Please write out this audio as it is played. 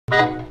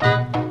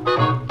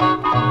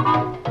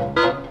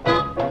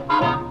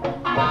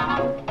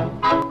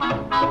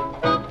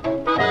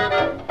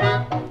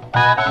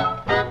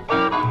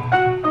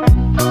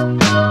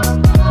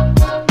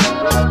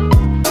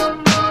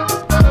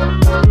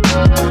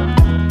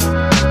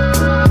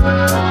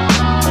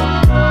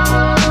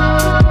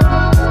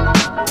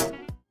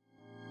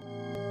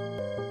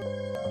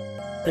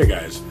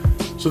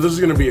So this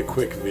is going to be a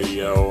quick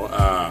video,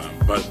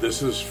 but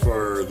this is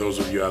for those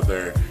of you out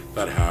there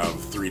that have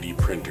 3D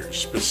printers,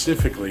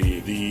 specifically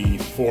the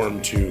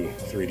Form 2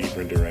 3D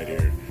printer right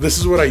here. This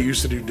is what I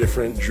used to do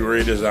different,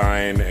 jewelry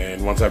design,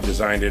 and once I've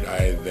designed it,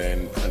 I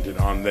then print it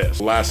on this.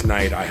 Last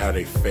night I had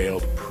a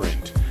failed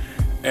print.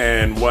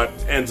 And what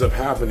ends up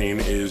happening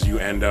is you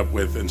end up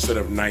with, instead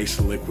of nice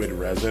liquid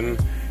resin,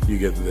 you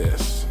get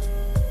this.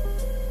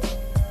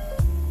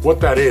 What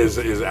that is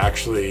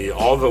actually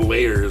all the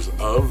layers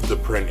of the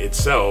print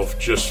itself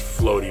just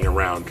floating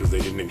around because they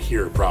didn't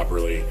adhere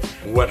properly.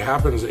 What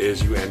happens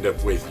is you end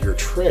up with your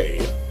tray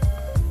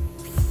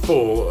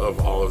full of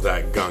all of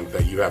that gunk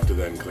that you have to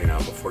then clean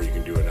out before you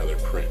can do another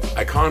print.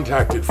 I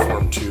contacted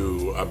Form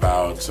 2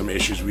 about some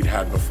issues we'd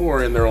had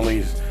before, and their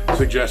only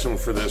suggestion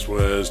for this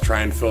was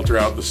try and filter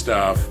out the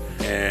stuff,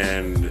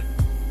 and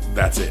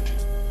that's it.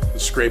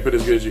 Scrape it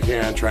as good as you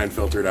can, try and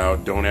filter it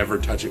out. Don't ever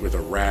touch it with a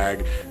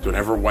rag. Don't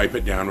ever wipe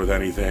it down with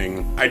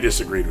anything. I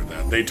disagreed with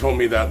that. They told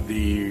me that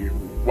the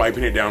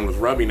wiping it down with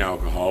rubbing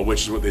alcohol,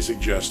 which is what they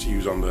suggest to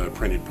use on the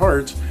printed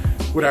parts,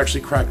 would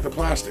actually crack the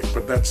plastic,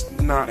 but that's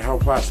not how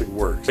plastic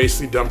works.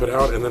 Basically dump it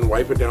out and then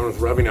wipe it down with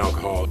rubbing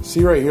alcohol.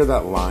 See right here,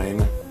 that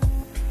line?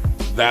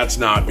 That's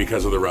not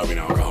because of the rubbing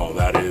alcohol.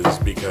 That is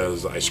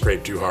because I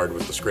scraped too hard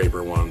with the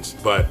scraper once,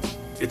 but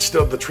it's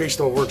still, the tray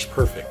still works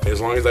perfect. As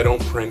long as I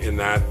don't print in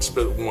that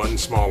one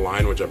small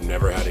line, which I've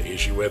never had an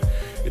issue with,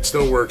 it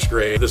still works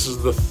great. This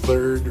is the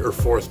third or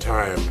fourth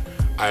time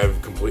I've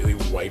completely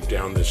wiped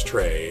down this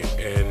tray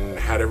and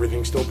had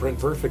everything still print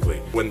perfectly.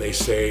 When they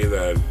say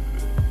that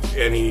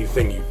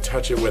anything you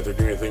touch it with or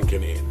do anything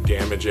can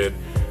damage it,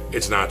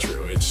 it's not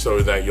true. It's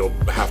so that you'll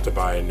have to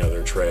buy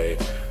another tray.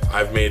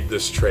 I've made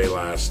this tray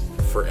last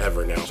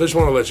forever now. So I just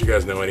want to let you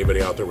guys know,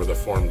 anybody out there with a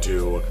Form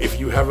 2, if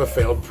you have a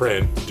failed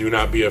print, do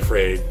not be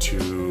afraid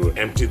to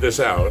empty this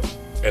out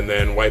and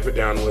then wipe it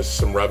down with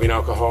some rubbing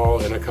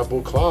alcohol and a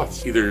couple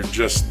cloths. Either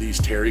just these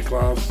terry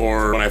cloths,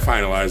 or when I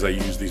finalize, I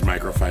use these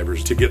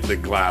microfibers to get the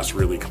glass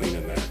really clean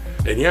in there.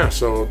 And yeah,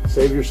 so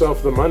save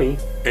yourself the money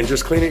and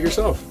just clean it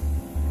yourself.